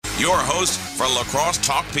Your host for Lacrosse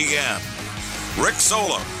Talk PM, Rick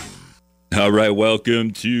Solem. All right,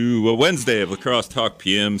 welcome to a Wednesday of Lacrosse Talk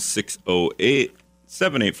PM,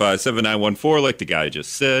 608-785-7914, like the guy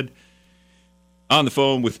just said. On the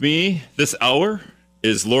phone with me this hour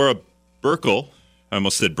is Laura Birkel. I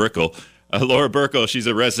almost said Birkel. Laura Birkel, she's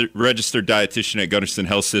a registered dietitian at Gundersen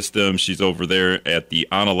Health System. She's over there at the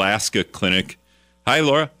Onalaska Clinic. Hi,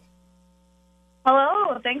 Laura.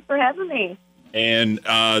 Hello. Thanks for having me. And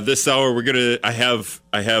this hour, I have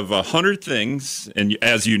 100 things, and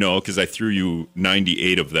as you know, because I threw you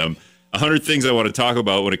 98 of them, 100 things I want to talk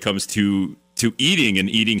about when it comes to eating and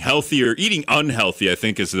eating healthy or eating unhealthy. I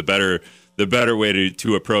think is the better way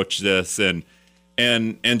to approach this, and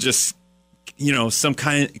just some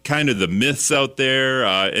kind of the myths out there,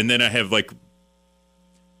 and then I have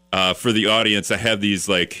for the audience, I have these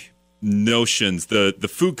notions, the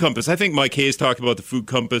food compass. I think Mike Hayes talked about the food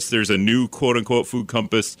compass. There's a new quote unquote food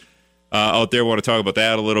compass out there. I want to talk about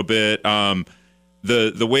that a little bit.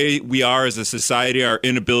 The way we are as a society, our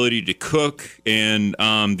inability to cook, and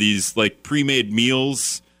these pre-made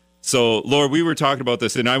meals. So, Laura, we were talking about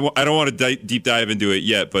this, and I don't want to deep dive into it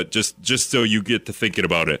yet, but just so you get to thinking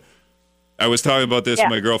about it. I was talking about this with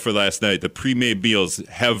my girlfriend last night. The pre-made meals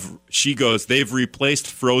they've replaced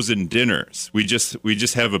frozen dinners. We just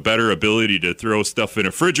have a better ability to throw stuff in a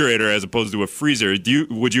refrigerator as opposed to a freezer.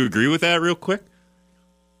 Would you agree with that real quick?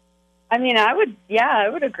 I mean, I would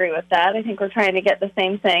agree with that. I think we're trying to get the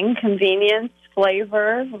same thing: convenience,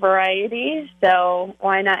 flavor, variety. So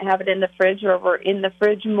why not have it in the fridge, or we're in the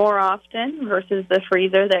fridge more often versus the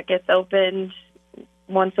freezer that gets opened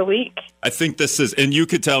once a week? I think this is, and you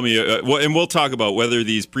could tell me, and we'll talk about whether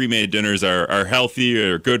these pre-made dinners are healthy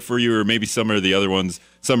or good for you, or maybe some are the other ones.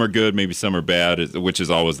 Some are good, maybe some are bad, which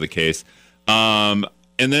is always the case. And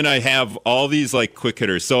then I have all these quick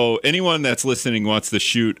hitters. So anyone that's listening wants to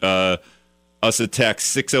shoot us a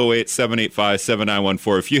text,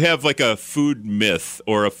 608-785-7914. If you have a food myth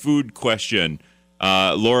or a food question,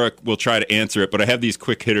 Laura will try to answer it. But I have these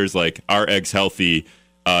quick hitters like, are eggs healthy?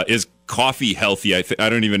 Is coffee healthy? I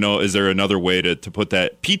don't even know. Is there another way to put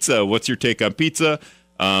that? Pizza. What's your take on pizza?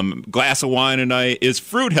 Glass of wine a night. Is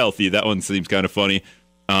fruit healthy? That one seems kind of funny.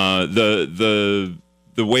 The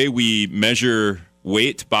way we measure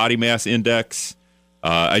weight, body mass index.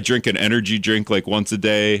 I drink an energy drink once a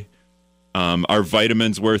day. Are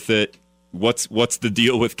vitamins worth it? What's the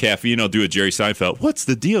deal with caffeine? I'll do a Jerry Seinfeld. What's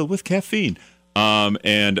the deal with caffeine?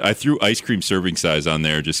 And I threw ice cream serving size on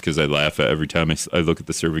there just because I laugh at every time I look at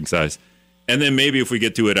the serving size. And then maybe if we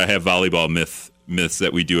get to it, I have volleyball myths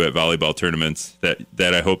that we do at volleyball tournaments that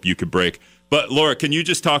I hope you could break. But Laura, can you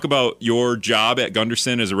just talk about your job at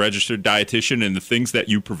Gundersen as a registered dietitian and the things that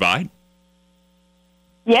you provide?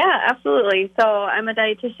 Yeah, absolutely. So I'm a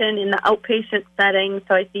dietitian in the outpatient setting.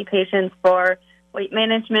 So I see patients for weight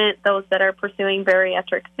management, those that are pursuing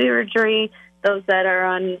bariatric surgery, those that are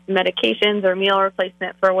on medications or meal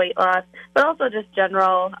replacement for weight loss, but also just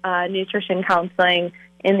general nutrition counseling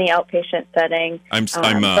in the outpatient setting. So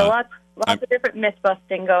lots of different myth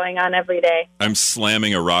busting going on every day. I'm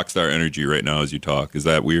slamming a Rockstar Energy right now as you talk. Is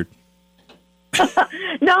that weird?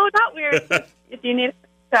 No, not weird. If you need a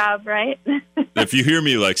job, right? If you hear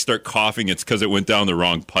me start coughing, it's because it went down the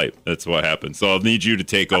wrong pipe. That's what happened. So I'll need you to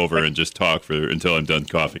take over and just talk until I'm done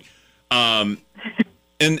coughing. And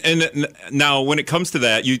now, when it comes to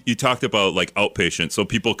that, you talked about outpatient, so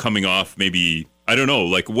people coming off maybe, I don't know,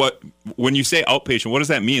 when you say outpatient, what does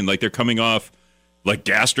that mean? They're coming off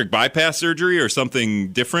gastric bypass surgery or something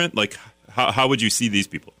different? How would you see these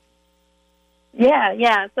people?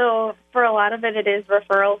 Yeah. So for a lot of it is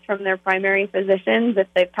referrals from their primary physicians. If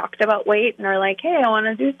they've talked about weight and are like, hey, I want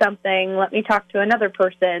to do something, let me talk to another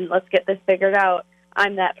person, let's get this figured out.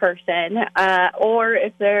 I'm that person. Or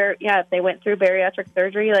if they went through bariatric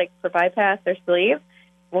surgery, for bypass or sleeve,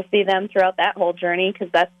 we'll see them throughout that whole journey because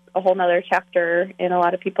that's a whole nother chapter in a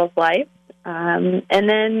lot of people's lives. And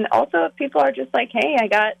then also if people are just hey, I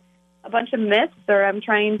got a bunch of myths or I'm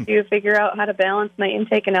trying to figure out how to balance my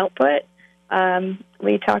intake and output,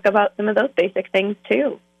 we talk about some of those basic things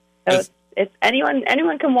too. So it's anyone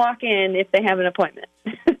can walk in if they have an appointment.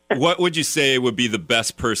 What would you say would be the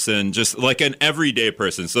best person, just an everyday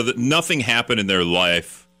person, so that nothing happened in their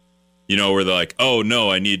life, where they're oh,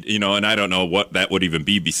 no, I need, and I don't know what that would even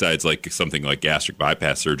be besides something like gastric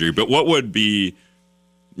bypass surgery. But what would be,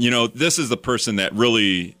 this is the person that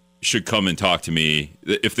really should come and talk to me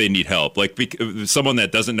if they need help. Someone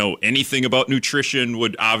that doesn't know anything about nutrition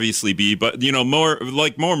would obviously be, but,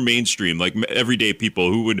 more mainstream, everyday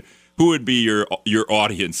people who would be your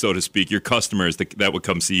audience, so to speak, your customers that would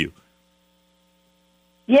come see you?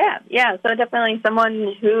 Yeah. So definitely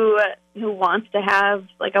someone who wants to have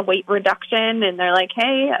like a weight reduction, and they're like,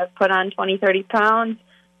 hey, I've put on 20, 30 pounds.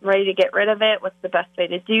 I'm ready to get rid of it. What's the best way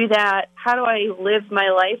to do that? How do I live my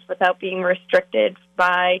life without being restricted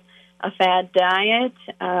by a fad diet?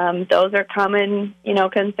 Those are common,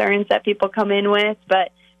 concerns that people come in with.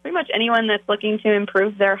 But pretty much anyone that's looking to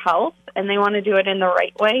improve their health and they want to do it in the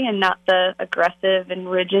right way and not the aggressive and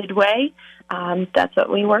rigid way, that's what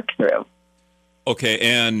we work through. Okay,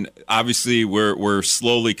 and obviously we're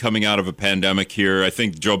slowly coming out of a pandemic here. I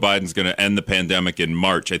think Joe Biden's going to end the pandemic in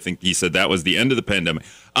March. I think he said that was the end of the pandemic.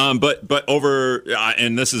 But over,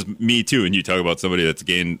 and this is me too, and you talk about somebody that's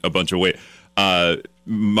gained a bunch of weight.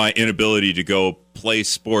 My inability to go play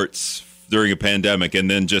sports during a pandemic, and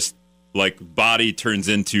then just like body turns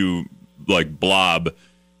into like blob,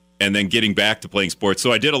 and then getting back to playing sports.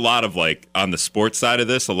 So I did a lot of like on the sports side of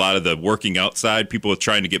this, a lot of the working out side, people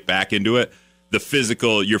trying to get back into it.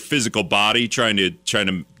 Your physical body, trying to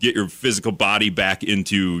get your physical body back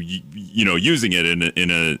into, using it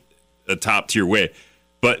in a top tier way.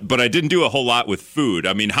 But I didn't do a whole lot with food.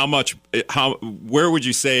 I mean, where would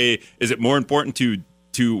you say, is it more important to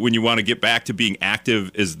when you want to get back to being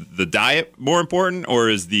active, is the diet more important, or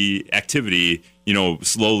is the activity,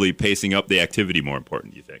 slowly pacing up the activity more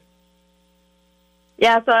important, do you think?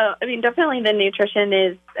 Yeah, so, definitely the nutrition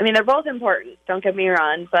is, they're both important, don't get me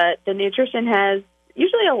wrong, but the nutrition has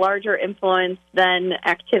usually a larger influence than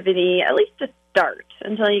activity, at least to start,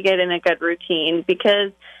 until you get in a good routine.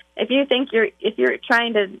 Because if you're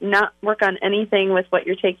trying to not work on anything with what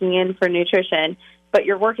you're taking in for nutrition, but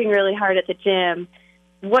you're working really hard at the gym,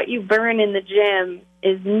 what you burn in the gym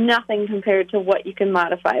is nothing compared to what you can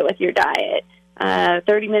modify with your diet.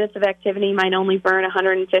 30 minutes of activity might only burn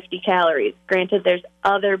 150 calories. Granted, there's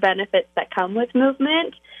other benefits that come with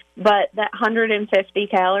movement, but that 150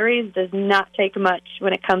 calories does not take much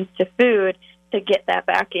when it comes to food to get that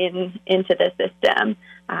back into the system.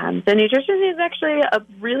 So nutrition is actually a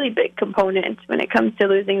really big component when it comes to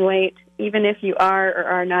losing weight, even if you are or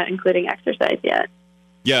are not including exercise yet.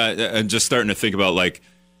 Yeah, and just starting to think about like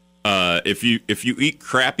if you eat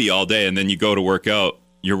crappy all day and then you go to work out,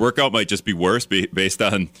 your workout might just be worse based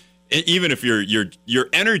on, even if your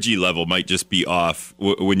energy level might just be off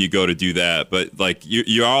when you go to do that. But like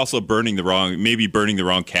you're also burning the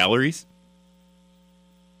wrong calories.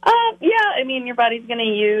 Yeah, your body's going to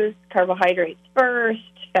use carbohydrates first,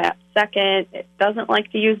 fat second. It doesn't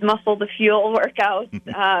like to use muscle to fuel workouts.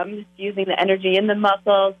 It's using the energy in the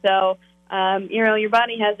muscle. So, your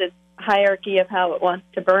body has its hierarchy of how it wants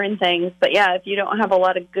to burn things. But yeah, if you don't have a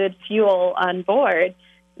lot of good fuel on board,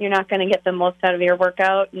 you're not going to get the most out of your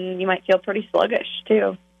workout, and you might feel pretty sluggish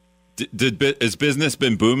too. Has business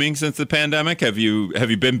been booming since the pandemic? Have you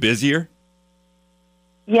been busier?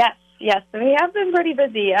 Yes, we have been pretty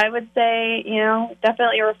busy. I would say,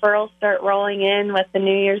 definitely referrals start rolling in with the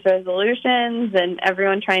New Year's resolutions and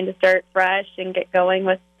everyone trying to start fresh and get going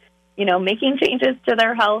with, making changes to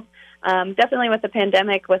their health. Definitely with the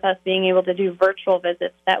pandemic, with us being able to do virtual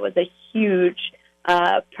visits, that was a huge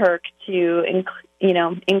perk to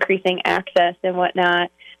increasing access and whatnot.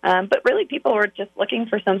 But really, people were just looking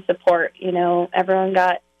for some support. Everyone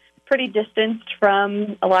got pretty distanced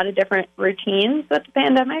from a lot of different routines with the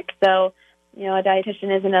pandemic. So, a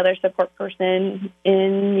dietitian is another support person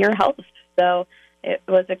in your health. So it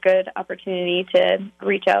was a good opportunity to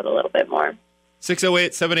reach out a little bit more.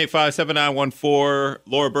 608-785-7914.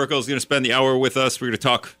 Laura Birkel is going to spend the hour with us. We're going to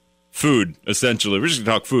talk food, essentially. We're just going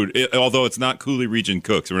to talk food, although it's not Cooley Region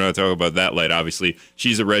Cooks. We're not talking about that light, obviously.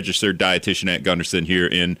 She's a registered dietitian at Gundersen here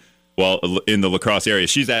in the La Crosse area.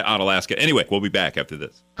 She's at Onalaska. Anyway, we'll be back after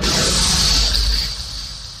this.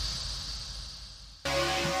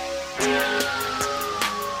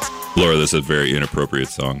 Laura, this is a very inappropriate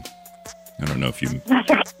song. I don't know if you know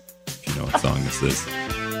what song this is.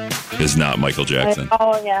 It's not Michael Jackson.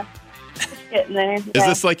 Oh, yeah. Getting there. Is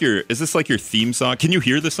this like your theme song? Can you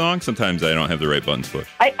hear the song? Sometimes I don't have the right buttons pushed.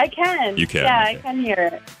 I can. You can. Yeah, okay. I can hear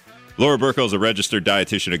it. Laura Birkel is a registered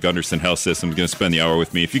dietitian at Gundersen Health Systems. Going to spend the hour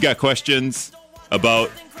with me. If you got questions about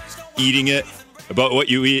eating it, about what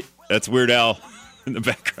you eat, that's Weird Al in the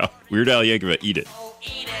background. Weird Al Yankovic, eat it.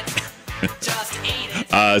 Just eat it.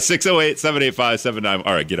 608-785-79.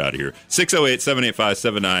 All right, get out of here.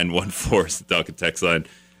 608-785-7914 is the Duncan text line.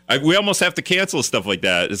 We almost have to cancel stuff like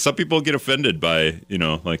that. Some people get offended by,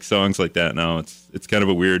 like songs like that now. It's kind of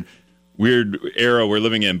a weird era we're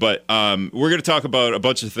living in. But we're going to talk about a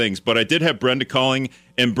bunch of things. But I did have Brenda calling,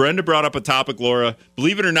 and Brenda brought up a topic, Laura,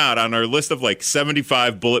 believe it or not, on our list of like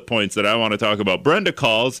 75 bullet points that I want to talk about. Brenda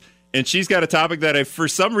calls, and she's got a topic that for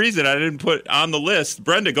some reason I didn't put on the list.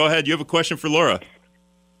 Brenda, go ahead. You have a question for Laura.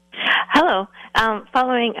 Hello.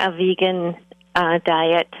 Following a vegan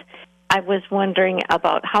diet, I was wondering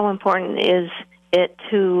about how important is it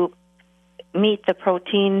to meet the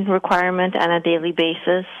protein requirement on a daily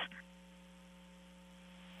basis?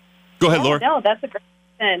 Go ahead, Laura. No, that's a great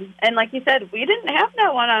question. And like you said, we didn't have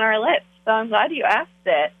that one on our list, so I'm glad you asked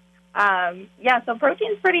it. So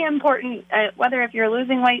protein's pretty important, whether if you're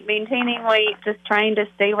losing weight, maintaining weight, just trying to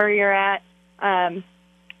stay where you're at.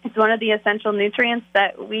 It's one of the essential nutrients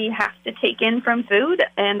that we have to take in from food,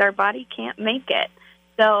 and our body can't make it.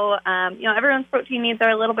 So, everyone's protein needs are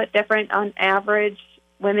a little bit different. On average,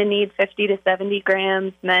 women need 50 to 70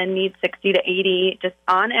 grams, men need 60 to 80, just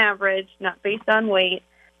on average, not based on weight.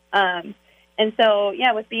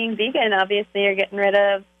 With being vegan, obviously you're getting rid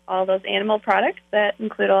of all those animal products that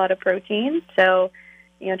include a lot of protein. So,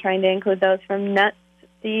 trying to include those from nuts,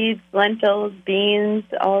 seeds, lentils, beans,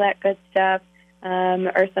 all that good stuff.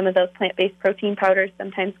 Or some of those plant-based protein powders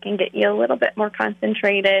sometimes can get you a little bit more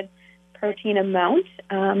concentrated protein amount.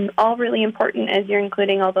 All really important as you're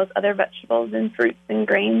including all those other vegetables and fruits and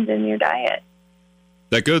grains in your diet.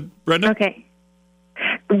 That good, Brenda? Okay.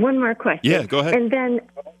 One more question. Yeah, go ahead. And then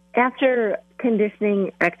after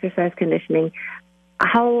exercise conditioning,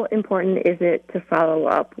 how important is it to follow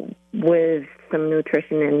up with some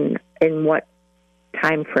nutrition and in what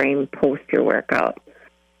time frame post your workout?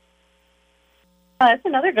 That's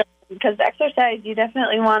another good one, because exercise, you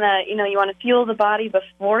definitely want to, you want to fuel the body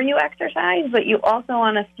before you exercise, but you also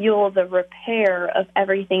want to fuel the repair of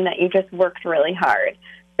everything that you just worked really hard.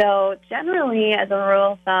 So generally, as a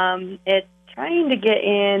rule of thumb, it's trying to get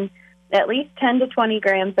in at least 10 to 20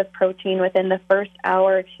 grams of protein within the first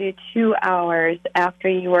hour to 2 hours after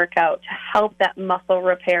you work out to help that muscle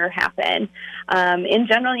repair happen. In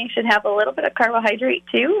general, you should have a little bit of carbohydrate,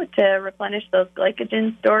 too, to replenish those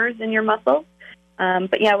glycogen stores in your muscles.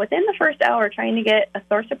 Within the first hour, trying to get a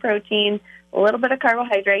source of protein, a little bit of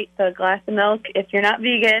carbohydrate, so a glass of milk, if you're not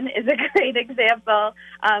vegan, is a great example.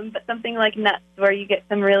 But something like nuts, where you get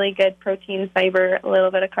some really good protein, fiber, a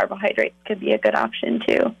little bit of carbohydrates could be a good option,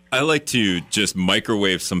 too. I like to just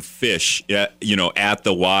microwave some fish, at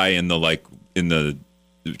the Y in the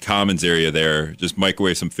commons area there, just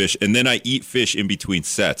microwave some fish, and then I eat fish in between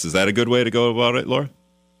sets. Is that a good way to go about it, Laura?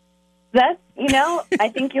 That's, I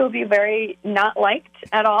think you'll be very not liked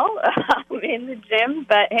at all in the gym.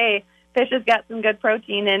 But, hey, fish has got some good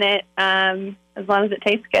protein in it as long as it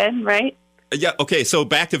tastes good, right? Yeah, okay, so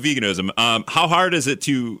back to veganism. How hard is it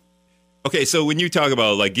to... Okay, so when you talk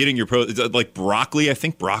about, getting your protein... Like broccoli, I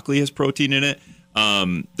think broccoli has protein in it.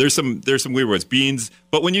 There's some weird words, beans.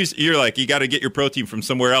 But when you're like, you got to get your protein from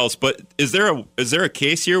somewhere else. But is there a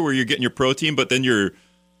case here where you're getting your protein, but then you're...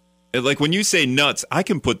 Like when you say nuts, I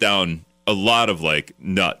can put down a lot of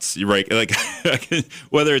nuts, right?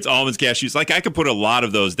 Whether it's almonds, cashews, I can put a lot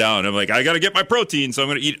of those down. I'm like, I got to get my protein, so I'm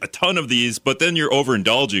going to eat a ton of these. But then you're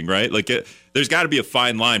overindulging, right? There's got to be a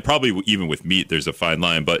fine line. Probably even with meat, there's a fine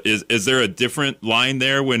line. But is there a different line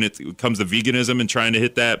there when it comes to veganism and trying to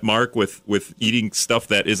hit that mark with eating stuff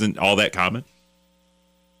that isn't all that common?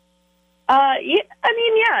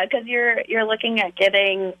 Because you're looking at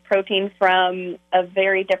getting protein from a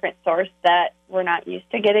very different source that we're not used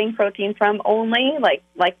to getting protein from only,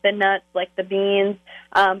 like the nuts, like the beans.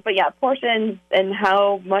 Portions and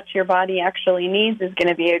how much your body actually needs is going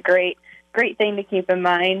to be a great thing to keep in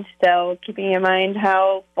mind. So keeping in mind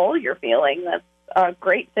how full you're feeling, that's a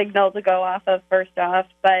great signal to go off of first off.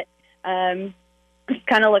 But just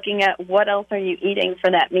kind of looking at what else are you eating for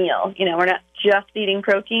that meal. We're not just eating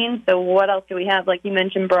protein, so what else do we have? Like you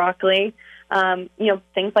mentioned, broccoli.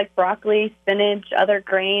 Things like broccoli, spinach, other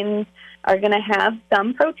grains are going to have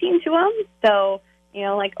some protein to them. So,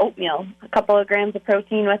 like oatmeal, a couple of grams of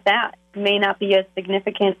protein with that may not be as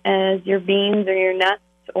significant as your beans or your nuts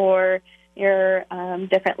or your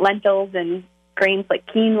different lentils and grains like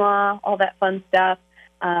quinoa, all that fun stuff.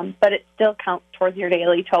 But it still counts towards your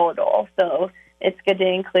daily total. So it's good to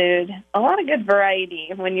include a lot of good variety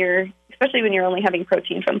especially when you're only having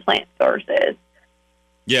protein from plant sources.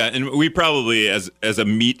 Yeah, and we probably, as a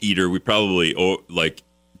meat eater, we probably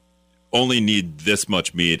only need this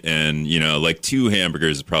much meat, and 2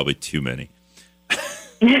 hamburgers is probably too many.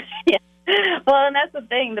 Yeah. Well, and that's the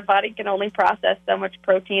thing. The body can only process so much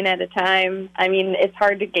protein at a time. I mean, it's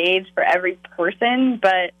hard to gauge for every person,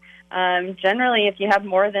 but generally, if you have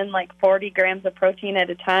more than 40 grams of protein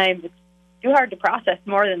at a time, it's too hard to process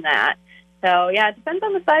more than that. So, yeah, it depends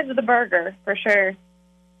on the size of the burger, for sure.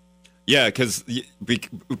 Yeah,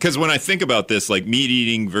 because when I think about this, meat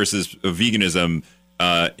eating versus veganism,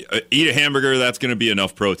 eat a hamburger, that's going to be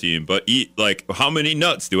enough protein. But eat, how many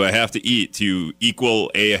nuts do I have to eat to equal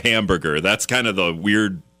a hamburger? That's kind of the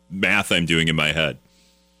weird math I'm doing in my head.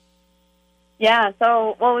 Yeah,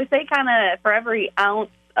 so, we say kind of for every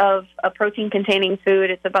ounce of a protein-containing food,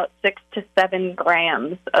 it's about 6 to 7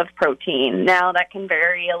 grams of protein. Now, that can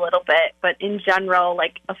vary a little bit, but in general,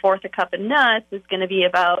 like a fourth a cup of nuts is going to be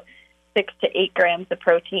about 6 to 8 grams of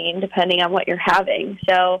protein, depending on what you're having.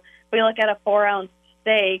 So if we look at a 4-ounce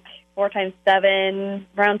steak, 4 times 7,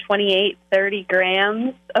 around 28, 30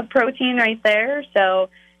 grams of protein right there. So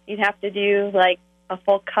you'd have to do like a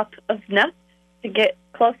full cup of nuts to get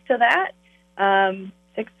close to that.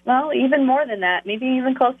 Even more than that, maybe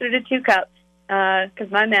even closer to 2 cups,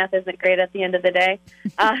 because my math isn't great at the end of the day.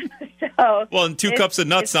 And 2 cups of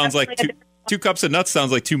nuts sounds like two cups of nuts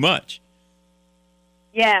sounds like too much.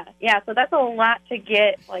 Yeah. So that's a lot to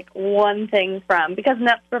get like one thing from, because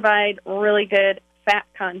nuts provide really good fat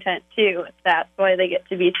content too. That's why they get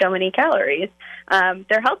to be so many calories.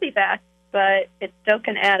 They're healthy fats, but it still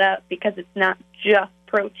can add up because it's not just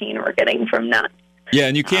protein we're getting from nuts. Yeah,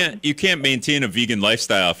 and you can't maintain a vegan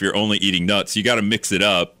lifestyle if you're only eating nuts. You got to mix it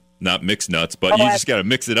up, not mix nuts, but you just got to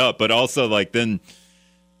mix it up. But also, like then,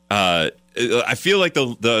 I feel like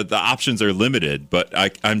the options are limited. But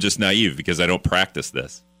I'm just naive because I don't practice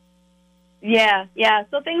this. Yeah.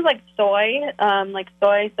 So things like soy,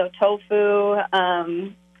 so tofu,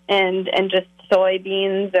 and just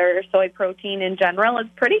soybeans or soy protein in general is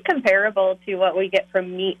pretty comparable to what we get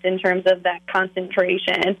from meat in terms of that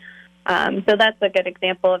concentration. So that's a good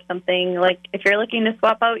example of something like if you're looking to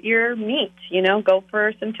swap out your meat, go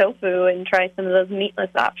for some tofu and try some of those meatless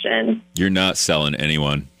options. You're not selling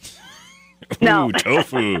anyone. No. Ooh,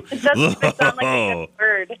 tofu. It doesn't sound like a good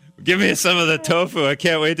word. Give me some of the tofu. I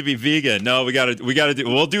can't wait to be vegan. No, we gotta do.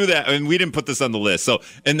 We'll do that. I mean, we didn't put this on the list. So,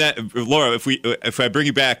 and that, Laura, if I bring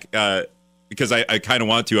you back, because I kind of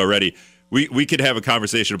want to already. We could have a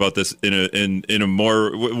conversation about this in a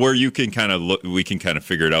more where you can kind of look. We can kind of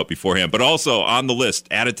figure it out beforehand. But also on the list,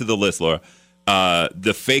 add it to the list, Laura.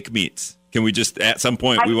 The fake meats. Can we just at some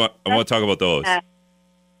point I want to talk about those?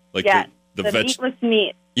 Like the meatless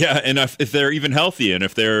meat. Yeah, and if they're even healthy, and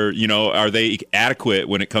if they're are they adequate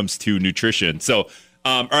when it comes to nutrition? So,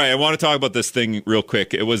 all right, I want to talk about this thing real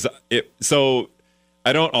quick. So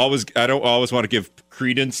I don't always want to give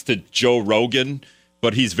credence to Joe Rogan.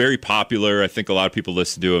 But he's very popular. I think a lot of people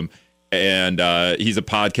listen to him, and he's a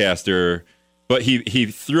podcaster. But he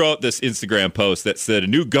threw out this Instagram post that said a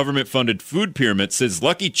new government-funded food pyramid says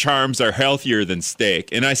Lucky Charms are healthier than steak.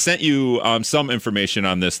 And I sent you some information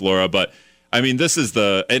on this, Laura. But I mean, this is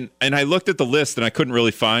and I looked at the list and I couldn't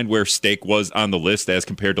really find where steak was on the list as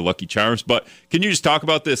compared to Lucky Charms. But can you just talk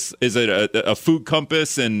about this? Is it a food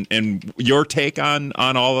compass and your take on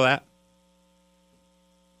all of that?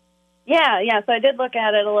 Yeah. So I did look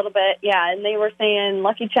at it a little bit. Yeah, and they were saying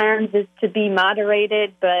Lucky Charms is to be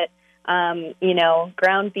moderated, but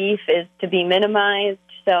ground beef is to be minimized.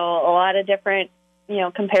 So a lot of different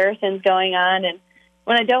comparisons going on. And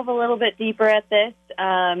when I dove a little bit deeper at this,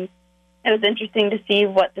 it was interesting to see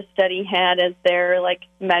what the study had as their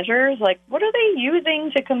measures. Like, what are they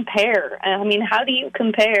using to compare? I mean, how do you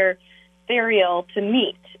compare cereal to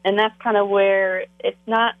meat? And that's kind of where it's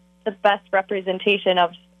not the best representation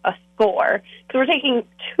of a score, because we're taking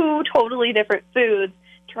two totally different foods,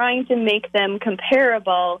 trying to make them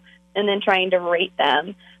comparable, and then trying to rate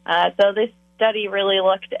them. So this study really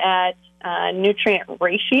looked at nutrient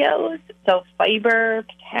ratios, so fiber,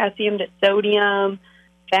 potassium to sodium,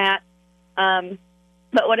 fat.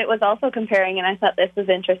 But what it was also comparing, and I thought this was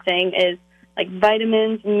interesting, is like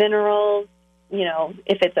vitamins, minerals,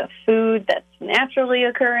 if it's a food that's naturally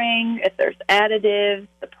occurring, if there's additives,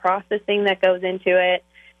 the processing that goes into it.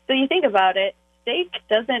 So you think about it, steak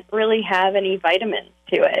doesn't really have any vitamins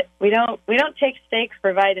to it. We don't take steak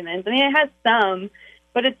for vitamins. I mean, it has some,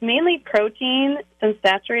 but it's mainly protein, some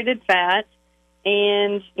saturated fat,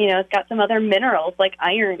 and, it's got some other minerals like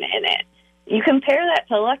iron in it. You compare that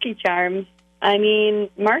to Lucky Charms, I mean,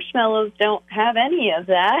 marshmallows don't have any of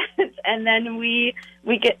that. And then we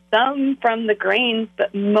get some from the grains,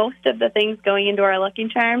 but most of the things going into our Lucky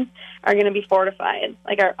Charms are going to be fortified,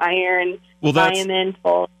 like our iron, thiamine,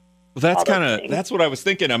 folate. Well, that's what I was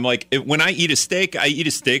thinking. I'm like, when I eat a steak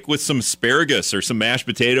with some asparagus or some mashed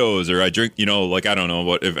potatoes, or I drink, I don't know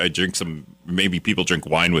what, if I drink some, maybe people drink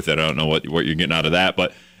wine with it. I don't know what you're getting out of that,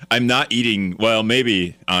 but I'm not eating, well,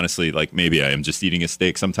 maybe, honestly, maybe I am just eating a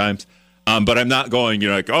steak sometimes. But I'm not going,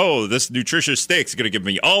 this nutritious steak's going to give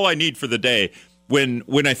me all I need for the day.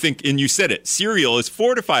 When I think, and you said it, cereal is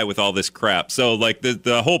fortified with all this crap. So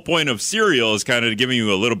the whole point of cereal is kind of giving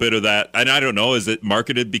you a little bit of that. And I don't know, is it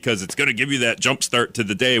marketed because it's going to give you that jump start to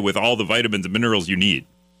the day with all the vitamins and minerals you need?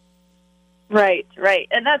 Right, right.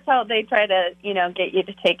 And that's how they try to, get you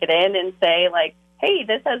to take it in and say, like, hey,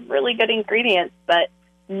 this has really good ingredients, but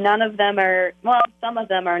none of them are, well, some of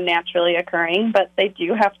them are naturally occurring, but they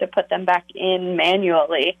do have to put them back in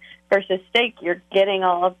manually. Versus steak, you're getting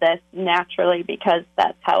all of this naturally because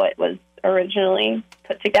that's how it was originally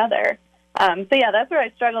put together. So, yeah, that's where I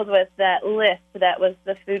struggled with that list. That was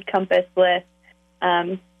the Food Compass list,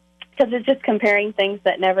 because it's just comparing things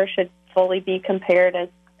that never should fully be compared as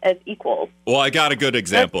equals. Well, I got a good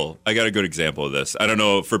example. Of this. I don't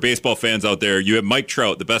know, for baseball fans out there, you have Mike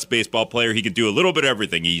Trout, the best baseball player. He can do a little bit of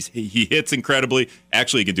everything. He hits incredibly.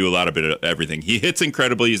 Actually, he can do a lot of everything. He hits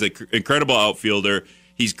incredibly. He's an incredible outfielder.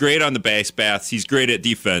 He's great on the base paths. He's great at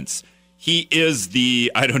defense. He is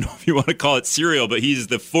the, I don't know if you want to call it cereal, but he's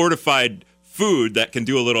the fortified food that can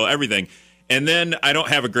do a little everything. And then, I don't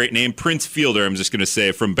have a great name, Prince Fielder, I'm just going to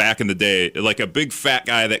say, from back in the day, like a big fat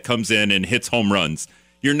guy that comes in and hits home runs.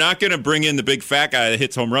 You're not going to bring in the big fat guy that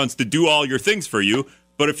hits home runs to do all your things for you.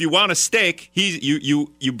 But if you want a steak,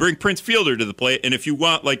 you bring Prince Fielder to the plate. And if you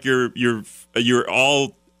want like your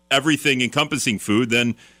all everything encompassing food,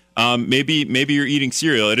 then maybe you're eating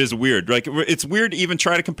cereal. It is weird. Like, it's weird to even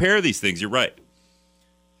try to compare these things. You're right.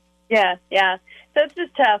 Yeah. So it's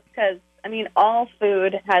just tough because, all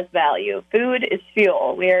food has value. Food is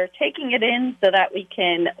fuel. We are taking it in so that we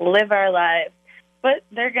can live our lives. But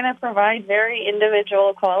they're going to provide very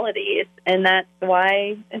individual qualities, and that's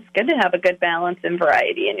why it's good to have a good balance and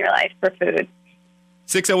variety in your life for food.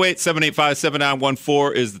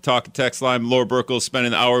 608-785-7914 is the talk and text line. Laura Birkel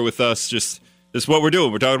spending the hour with us. This is what we're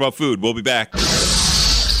doing. We're talking about food. We'll be back.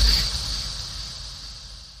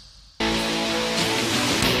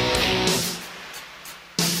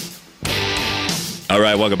 All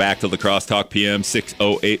right, welcome back to La Crosse Talk PM.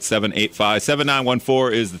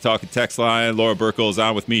 608-785-7914 is the talk and text line. Laura Birkel is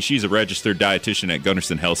on with me. She's a registered dietitian at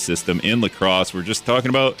Gundersen Health System in La Crosse. We're just talking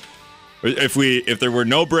about if there were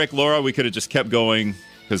no break, Laura, we could have just kept going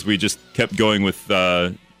because we just kept going with.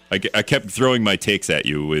 I kept throwing my takes at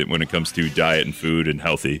you when it comes to diet and food and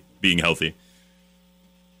being healthy.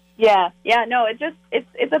 Yeah, no,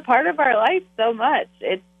 it's a part of our life so much.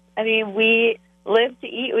 We live to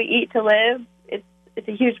eat, we eat to live. It's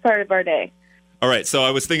a huge part of our day. All right, so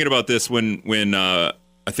I was thinking about this when I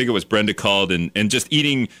think it was Brenda called and just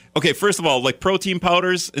eating. Okay, first of all, like protein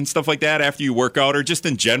powders and stuff like that after you work out, or just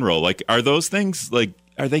in general, like are those things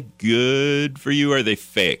are they good for you? Or are they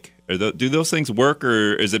fake? Do those things work,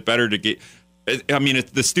 or is it better to get?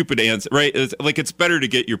 It's the stupid answer, right? It's better to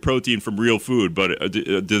get your protein from real food, but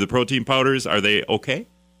do the protein powders, are they okay?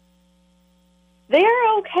 They're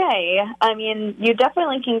okay. You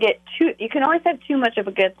definitely can get you can always have too much of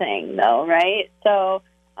a good thing, though, right? So,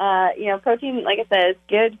 protein, like I said, is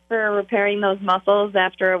good for repairing those muscles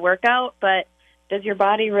after a workout, but does your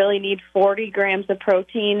body really need 40 grams of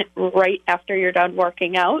protein right after you're done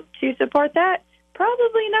working out to support that?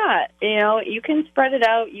 Probably not. You can spread it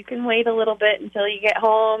out. You can wait a little bit until you get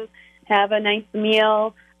home, have a nice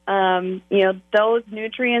meal. Those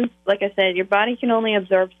nutrients, like I said, your body can only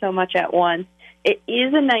absorb so much at once. It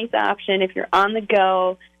is a nice option if you're on the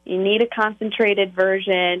go, you need a concentrated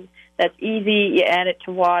version that's easy, you add it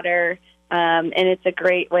to water, and it's a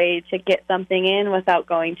great way to get something in without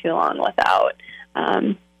going too long without.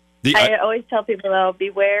 I always tell people, though,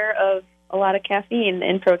 beware of a lot of caffeine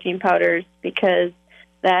in protein powders because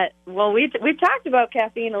we've talked about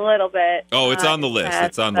caffeine a little bit. Oh, it's on the list.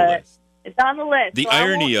 It's on the list. It's on the list. The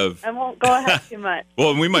irony I won't go ahead too much.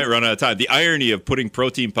 Well, we might run out of time. The irony of putting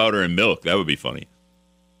protein powder in milk, that would be funny.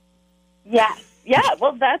 Yeah.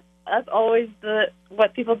 Well, that's always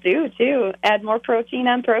what people do, too. Add more protein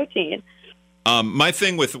on protein. My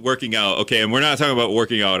thing with working out, okay, and we're not talking about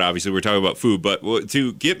working out, obviously. We're talking about food. But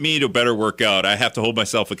to get me to better work out, I have to hold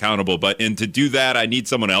myself accountable. And to do that, I need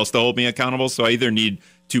someone else to hold me accountable. So I either need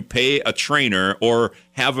to pay a trainer or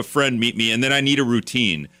have a friend meet me, and then I need a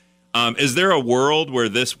routine. Is there a world where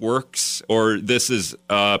this works, or this is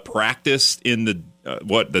practiced in the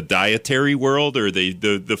dietary world or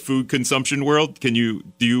the food consumption world? Do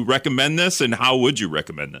you recommend this, and how would you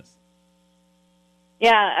recommend this?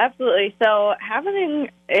 Yeah, absolutely. So having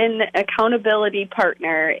an accountability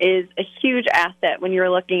partner is a huge asset when you're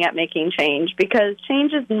looking at making change, because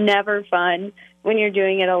change is never fun when you're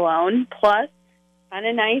doing it alone. Plus, kind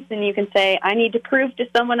of nice, and you can say, I need to prove to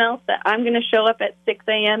someone else that I'm going to show up at 6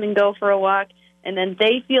 a.m. and go for a walk, and then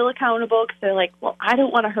they feel accountable because they're like, well, I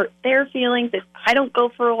don't want to hurt their feelings if I don't go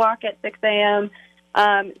for a walk at 6 a.m.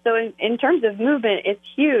 So in terms of movement, it's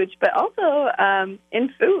huge, but also in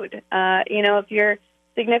food. If your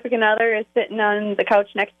significant other is sitting on the couch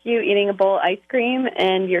next to you eating a bowl of ice cream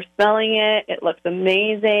and you're smelling it, it looks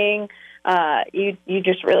amazing. you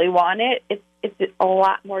just really want it, it's a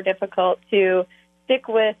lot more difficult to stick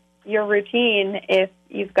with your routine if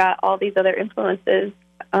you've got all these other influences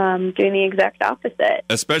doing the exact opposite.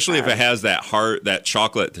 Especially if it has that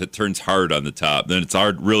chocolate that turns hard on the top, then it's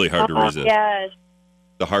really hard to resist. Yes.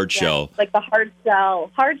 The hard shell. Like the hard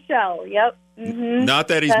shell. Hard shell, yep. Mm-hmm. Not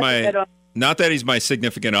that he's my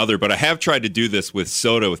significant other, but I have tried to do this with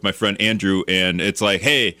soda with my friend Andrew, and it's like,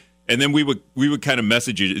 hey, and then we would kind of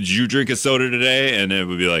message you, did you drink a soda today? And it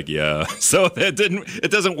would be like, yeah. So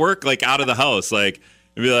it doesn't work like out of the house. Like,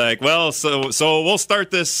 it'd be like, well, so we'll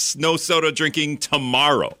start this no soda drinking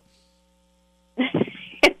tomorrow.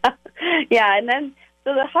 Yeah, and then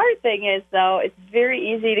so the hard thing is, though, it's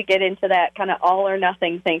very easy to get into that kind of all or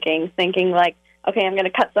nothing thinking like, okay, I'm going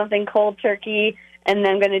to cut something cold turkey, and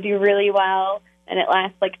then I'm going to do really well, and it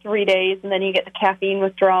lasts like 3 days, and then you get the caffeine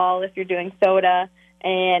withdrawal if you're doing soda,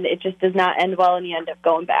 and it just does not end well, and you end up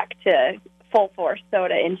going back to full-force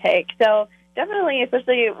soda intake. So definitely,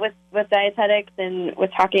 especially with dietetics and with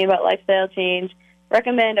talking about lifestyle change,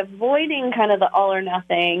 recommend avoiding kind of the all or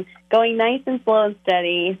nothing, going nice and slow and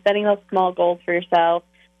steady, setting those small goals for yourself.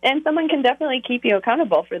 And someone can definitely keep you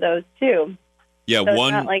accountable for those, too. Yeah, so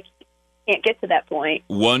it's not like you can't get to that point.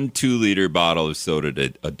 1 2-liter bottle of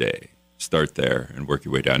soda a day. Start there and work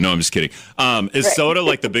your way down. No, I'm just kidding. Is soda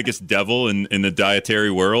like the biggest devil in the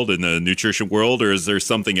dietary world, in the nutrition world, or is there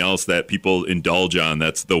something else that people indulge on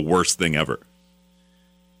that's the worst thing ever?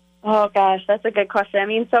 Oh, gosh, that's a good question. I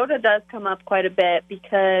mean, soda does come up quite a bit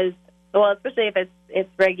because, well, especially if it's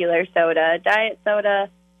regular soda. Diet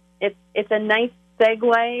soda, it's a nice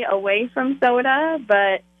segue away from soda,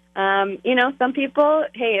 but, some people,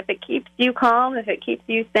 hey, if it keeps you calm, if it keeps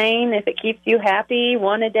you sane, if it keeps you happy,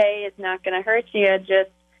 one a day is not going to hurt you.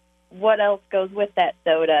 Just what else goes with that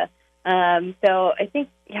soda? So I think,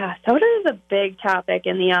 soda is a big topic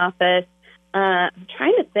in the office. I'm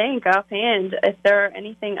trying to think offhand if there are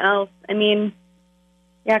anything else. I mean,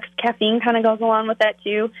 'cause caffeine kind of goes along with that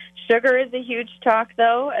too. Sugar is a huge talk,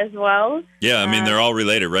 though, as well. Yeah, I mean, they're all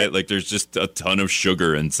related, right? Like, there's just a ton of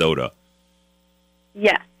sugar in soda.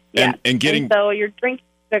 Yeah. And so you're drinking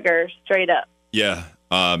sugar straight up. Yeah.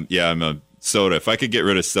 I'm a soda. If I could get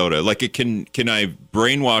rid of soda, like, can I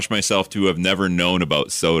brainwash myself to have never known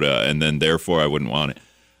about soda, and then therefore I wouldn't want it?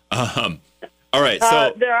 All right,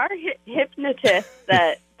 so there are hypnotists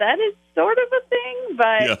that is sort of a thing, but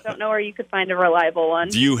I don't know where you could find a reliable one.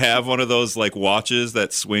 Do you have one of those like watches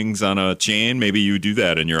that swings on a chain? Maybe you do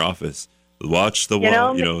that in your office. Watch the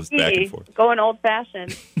wall, back and forth. Going old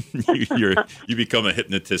fashioned. you become a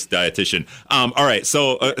hypnotist dietitian. All right,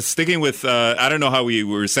 so sticking with I don't know how we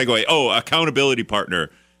were segueing. Oh, accountability partner.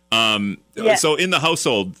 So in the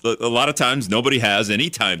household, a lot of times nobody has any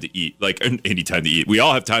time to eat, any time to eat. We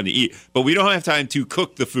all have time to eat, but we don't have time to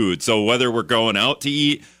cook the food. So whether we're going out to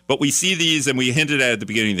eat, but we see these, and we hinted at the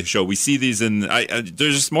beginning of the show, we see these they're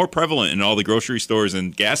just more prevalent in all the grocery stores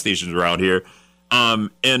and gas stations around here.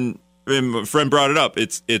 And my friend brought it up.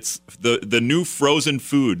 It's the new frozen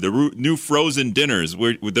food, the new frozen dinners.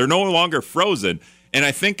 They're no longer frozen. And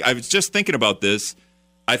I was just thinking about this.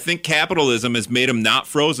 I think capitalism has made them not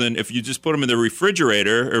frozen. If you just put them in the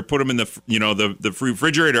refrigerator or put them in the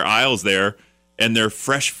refrigerator aisles there, and they're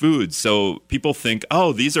fresh foods. So people think,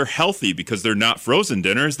 oh, these are healthy because they're not frozen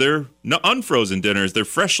dinners. They're unfrozen dinners. They're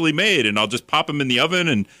freshly made, and I'll just pop them in the oven,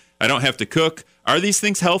 and I don't have to cook. Are these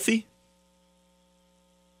things healthy?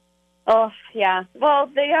 Oh, yeah. Well,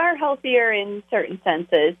 they are healthier in certain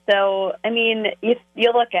senses. So, I mean, if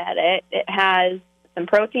you look at it, it has some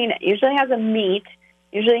protein. It usually has a meat.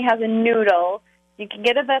 Usually has a noodle. You can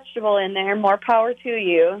get a vegetable in there. More power to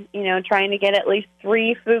you. Trying to get at least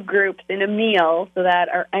 3 food groups in a meal so that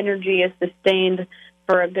our energy is sustained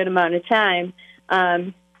for a good amount of time.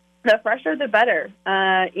 The fresher, the better.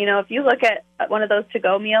 If you look at one of those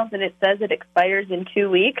to-go meals and it says it expires in 2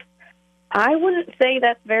 weeks, I wouldn't say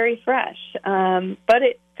that's very fresh. But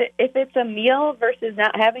if it's a meal versus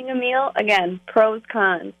not having a meal, again, pros,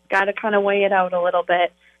 cons. Got to kind of weigh it out a little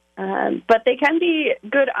bit. But they can be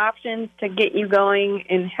good options to get you going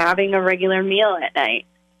in having a regular meal at night.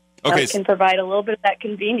 Okay, can provide a little bit of that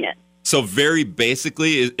convenience. So very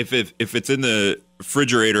basically, if it's in the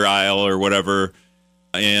refrigerator aisle or whatever,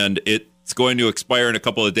 and it's going to expire in a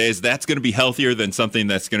couple of days, that's going to be healthier than something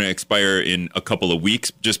that's going to expire in a couple of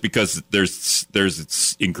weeks, just because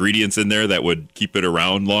there's ingredients in there that would keep it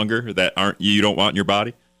around longer that you don't want in your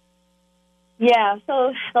body. Yeah,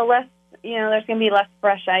 so the less. There's going to be less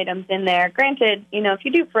fresh items in there. Granted, if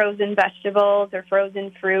you do frozen vegetables or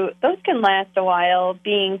frozen fruit, those can last a while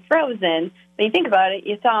being frozen. When you think about it,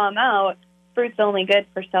 you thaw them out. Fruit's only good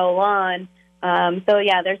for so long. So,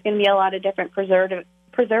 yeah, there's going to be a lot of different preservatives,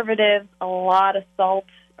 a lot of salt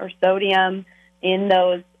or sodium in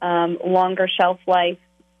those longer shelf life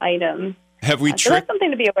items. Have we So that's something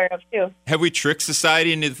to be aware of, too. Have we tricked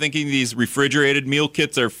society into thinking these refrigerated meal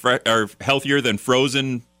kits are healthier than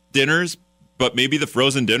frozen dinners? But maybe the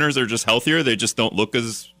frozen dinners are just healthier. They just don't look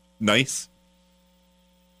as nice.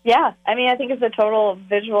 Yeah, I mean, I think it's a total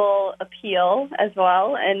visual appeal as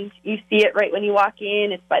well, and you see it right when you walk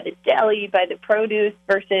in. It's by the deli, by the produce,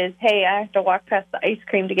 versus, hey, I have to walk past the ice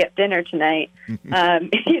cream to get dinner tonight.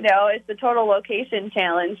 It's a total location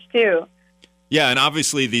challenge, too. Yeah, and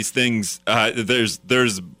obviously these things, there's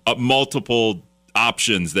multiple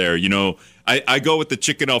options there. I go with the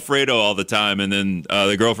chicken Alfredo all the time, and then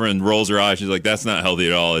the girlfriend rolls her eyes. She's like, "That's not healthy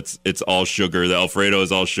at all. It's all sugar. The Alfredo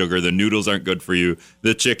is all sugar. The noodles aren't good for you.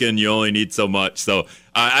 The chicken, you only need so much." So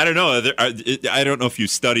I don't know. I don't know if you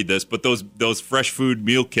studied this, but those fresh food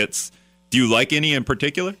meal kits. Do you like any in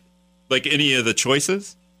particular? Like any of the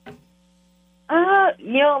choices? A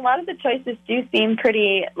lot of the choices do seem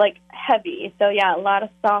pretty heavy. So yeah, a lot of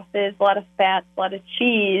sauces, a lot of fats, a lot of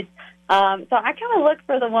cheese. So I kind of look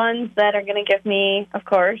for the ones that are going to give me, of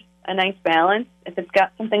course, a nice balance. If it's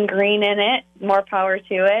got something green in it, more power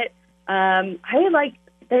to it.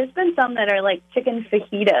 There's been some that are like chicken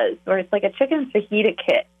fajitas, or it's like a chicken fajita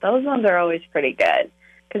kit. Those ones are always pretty good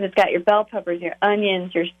because it's got your bell peppers, your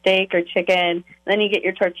onions, your steak or chicken. Then you get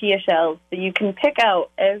your tortilla shells, so you can pick out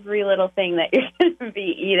every little thing that you're going to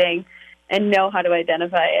be eating and know how to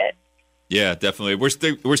identify it. Yeah, definitely. We're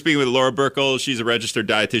speaking with Laura Birkel. She's a registered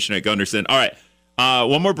dietitian at Gundersen. All right,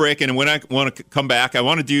 one more break, and when I want to come back, I'm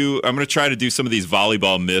going to try to do some of these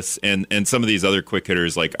volleyball myths and some of these other quick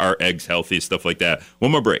hitters, like are eggs healthy, stuff like that.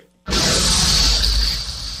 One more break.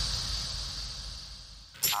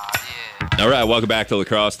 All right, welcome back to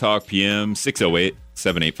Lacrosse Talk PM.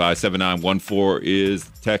 608-785-7914 is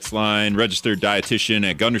the text line. Registered dietitian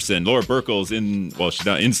at Gundersen. Laura Birkel's she's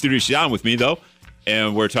not in studio. She's on with me, though.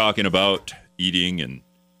 And we're talking about eating and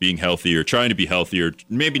being healthy, or trying to be healthy, or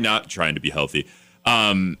maybe not trying to be healthy.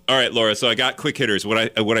 All right, Laura, so I got quick hitters. What I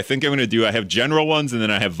think I'm going to do, I have general ones, and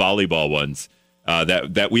then I have volleyball ones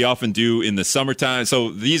that we often do in the summertime. So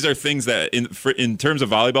these are things that, in terms of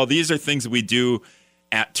volleyball, these are things that we do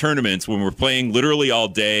at tournaments when we're playing literally all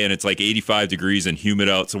day and it's like 85 degrees and humid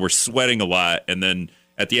out, so we're sweating a lot. And then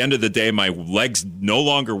at the end of the day, my legs no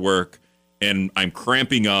longer work and I'm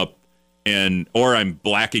cramping up or I'm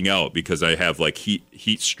blacking out because I have like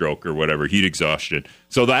heat stroke or whatever, heat exhaustion.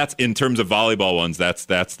 So that's, in terms of volleyball ones, that's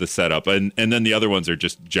the setup. And then the other ones are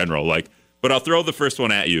just general. But I'll throw the first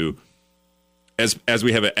one at you. As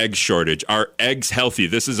we have an egg shortage, are eggs healthy?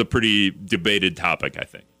 This is a pretty debated topic, I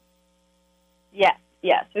think.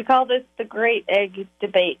 Yes, we call this the great egg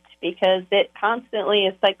debate because it constantly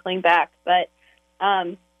is cycling back. But,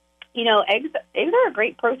 eggs are a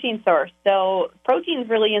great protein source. So protein's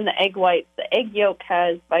really in the egg whites. The egg yolk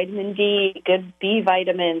has vitamin D, good B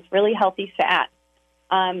vitamins, really healthy fat.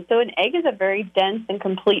 So an egg is a very dense and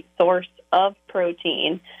complete source of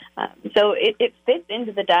protein. So it fits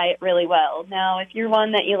into the diet really well. Now, if you're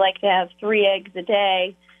one that you like to have 3 eggs a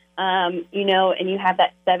day, and you have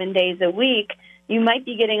that 7 days a week, you might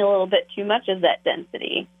be getting a little bit too much of that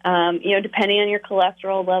density, depending on your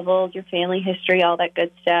cholesterol levels, your family history, all that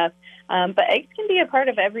good stuff. But eggs can be a part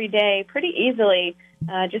of every day pretty easily,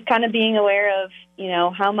 just kind of being aware of,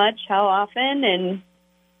 how much, how often, and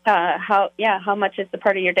how much is the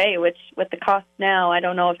part of your day, which with the cost now, I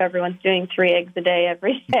don't know if everyone's doing 3 eggs a day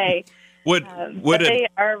every day. But they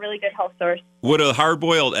are a really good health source. Would a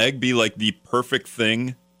hard-boiled egg be like the perfect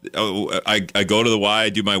thing? I go to the Y, I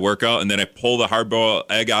do my workout, and then I pull the hard-boiled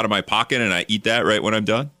egg out of my pocket and I eat that right when I'm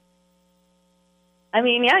done? I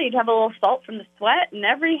mean, yeah, you'd have a little salt from the sweat and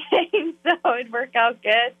everything, so it'd work out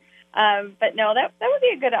good. But no, that would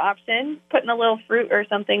be a good option. Putting a little fruit or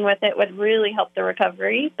something with it would really help the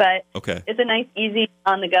recovery, but okay. It's a nice, easy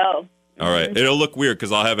on the go. All right. It'll look weird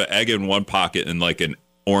because I'll have an egg in one pocket and like an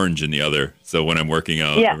orange in the other. So when I'm working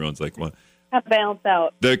out, Everyone's like, what? Have to balance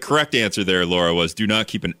out. The correct answer there, Laura, was do not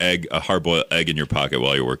keep a hard-boiled egg in your pocket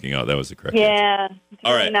while you're working out. That was the correct answer. Yeah.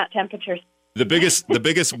 All right. Not temperature. The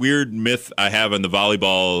biggest weird myth I have in the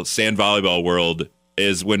sand volleyball world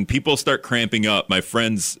is when people start cramping up, my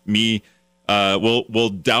friends, me, will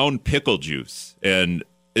down pickle juice. And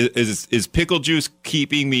is pickle juice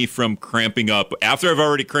keeping me from cramping up after I've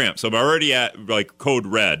already cramped? So I'm already at like code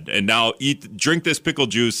red, and now drink this pickle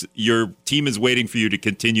juice. Your team is waiting for you to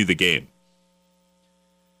continue the game.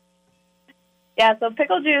 Yeah, so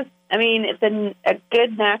pickle juice, I mean, it's a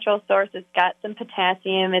good natural source. It's got some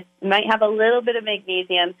potassium. It might have a little bit of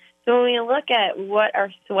magnesium. So when we look at what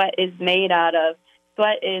our sweat is made out of,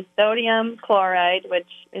 sweat is sodium chloride, which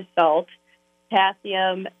is salt,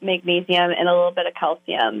 potassium, magnesium, and a little bit of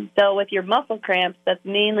calcium. So with your muscle cramps, that's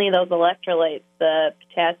mainly those electrolytes, the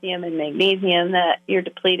potassium and magnesium that you're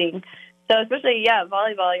depleting. So especially,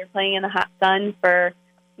 volleyball, you're playing in the hot sun for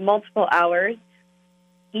multiple hours.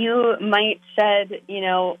 You might shed,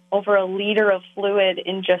 over a liter of fluid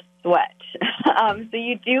in just sweat. So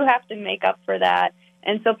you do have to make up for that.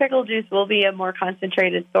 And so pickle juice will be a more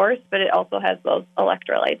concentrated source, but it also has those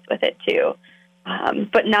electrolytes with it too.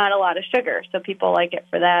 But not a lot of sugar. So people like it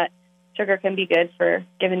for that. Sugar can be good for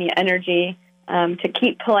giving you energy to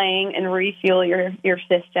keep playing and refuel your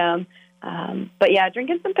system. But yeah,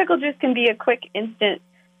 drinking some pickle juice can be a quick, instant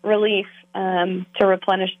relief to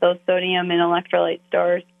replenish those sodium and electrolyte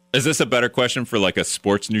stores. Is this a better question for like a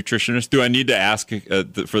sports nutritionist? Do I need to ask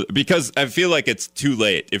because I feel like it's too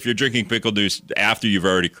late. If you're drinking pickle juice after you've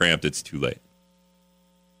already cramped, it's too late.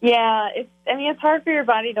 Yeah, it's hard for your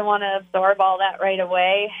body to want to absorb all that right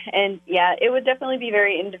away. And yeah, it would definitely be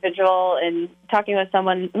very individual, and talking with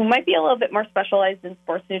someone who might be a little bit more specialized in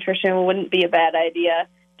sports nutrition wouldn't be a bad idea,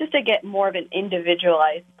 just to get more of an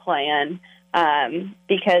individualized plan.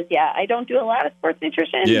 Because I don't do a lot of sports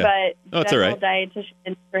nutrition, but general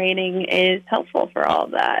dietitian training is helpful for all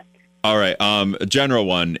of that. All right. A general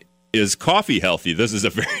one, is coffee healthy? This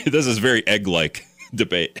is very egg-like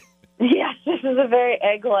debate. Yes, this is a very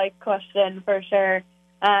egg-like question for sure.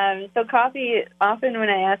 So coffee, often when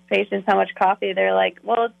I ask patients how much coffee, they're like,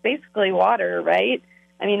 well, it's basically water, right?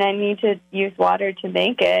 I mean, I need to use water to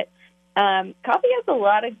make it. Coffee has a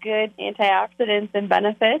lot of good antioxidants and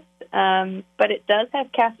benefits, but it does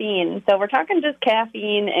have caffeine. So we're talking just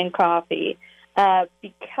caffeine and coffee.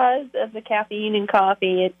 Because of the caffeine in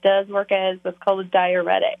coffee, it does work as what's called a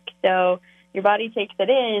diuretic. So your body takes it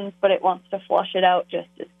in, but it wants to flush it out just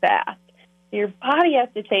as fast. Your body has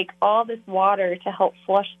to take all this water to help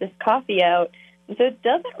flush this coffee out, and so it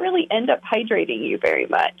doesn't really end up hydrating you very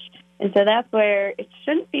much. And so that's where it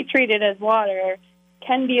shouldn't be treated as water,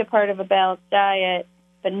 can be a part of a balanced diet,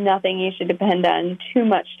 but nothing you should depend on too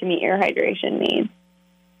much to meet your hydration needs.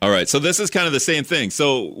 All right, so this is kind of the same thing.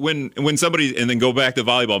 So when somebody, and then go back to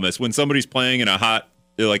volleyball, miss, when somebody's playing in a hot,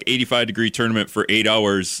 like 85-degree tournament for 8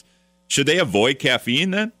 hours, should they avoid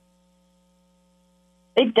caffeine then?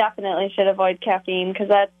 They definitely should avoid caffeine, because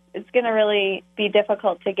it's going to really be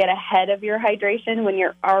difficult to get ahead of your hydration when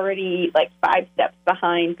you're already like 5 steps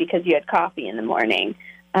behind because you had coffee in the morning.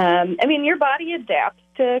 Your body adapts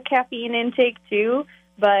to caffeine intake too,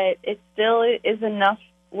 but it still is enough,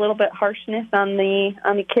 a little bit harshness on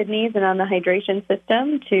the kidneys and on the hydration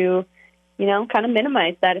system to, kind of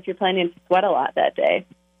minimize that if you're planning to sweat a lot that day.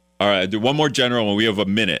 All right, do one more general one. We have a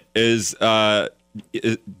minute. Do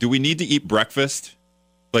we need to eat breakfast?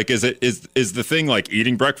 Like, is the thing like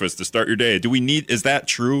eating breakfast to start your day? Is that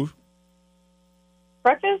true?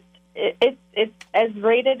 Breakfast, it's as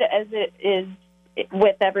rated as it is.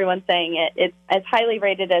 With everyone saying it, it's as highly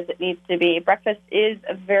rated as it needs to be. Breakfast is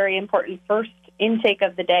a very important first intake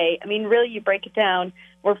of the day. I mean, really, you break it down,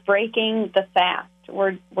 we're breaking the fast.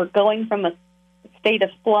 We're going from a state of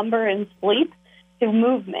slumber and sleep to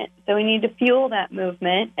movement. So we need to fuel that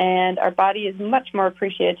movement, and our body is much more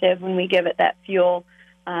appreciative when we give it that fuel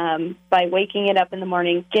by waking it up in the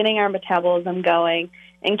morning, getting our metabolism going,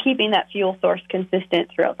 and keeping that fuel source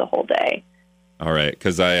consistent throughout the whole day. All right,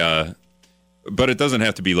 because but it doesn't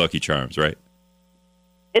have to be Lucky Charms, right?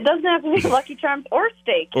 It doesn't have to be Lucky Charms or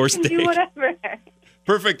steak. Or steak. You can do whatever.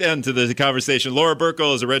 Perfect end to the conversation. Laura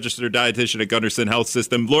Birkel is a registered dietitian at Gundersen Health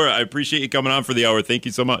System. Laura, I appreciate you coming on for the hour. Thank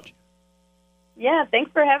you so much. Yeah,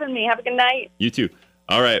 thanks for having me. Have a good night. You too.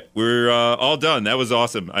 All right, we're all done. That was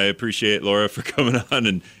awesome. I appreciate Laura for coming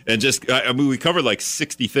on and just. We covered like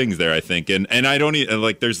 60 things there, I think, and I don't need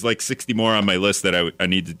there's like 60 more on my list that I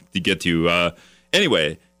need to get to.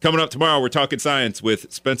 Anyway. Coming up tomorrow, we're talking science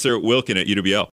with Spencer Wilkin at UWL.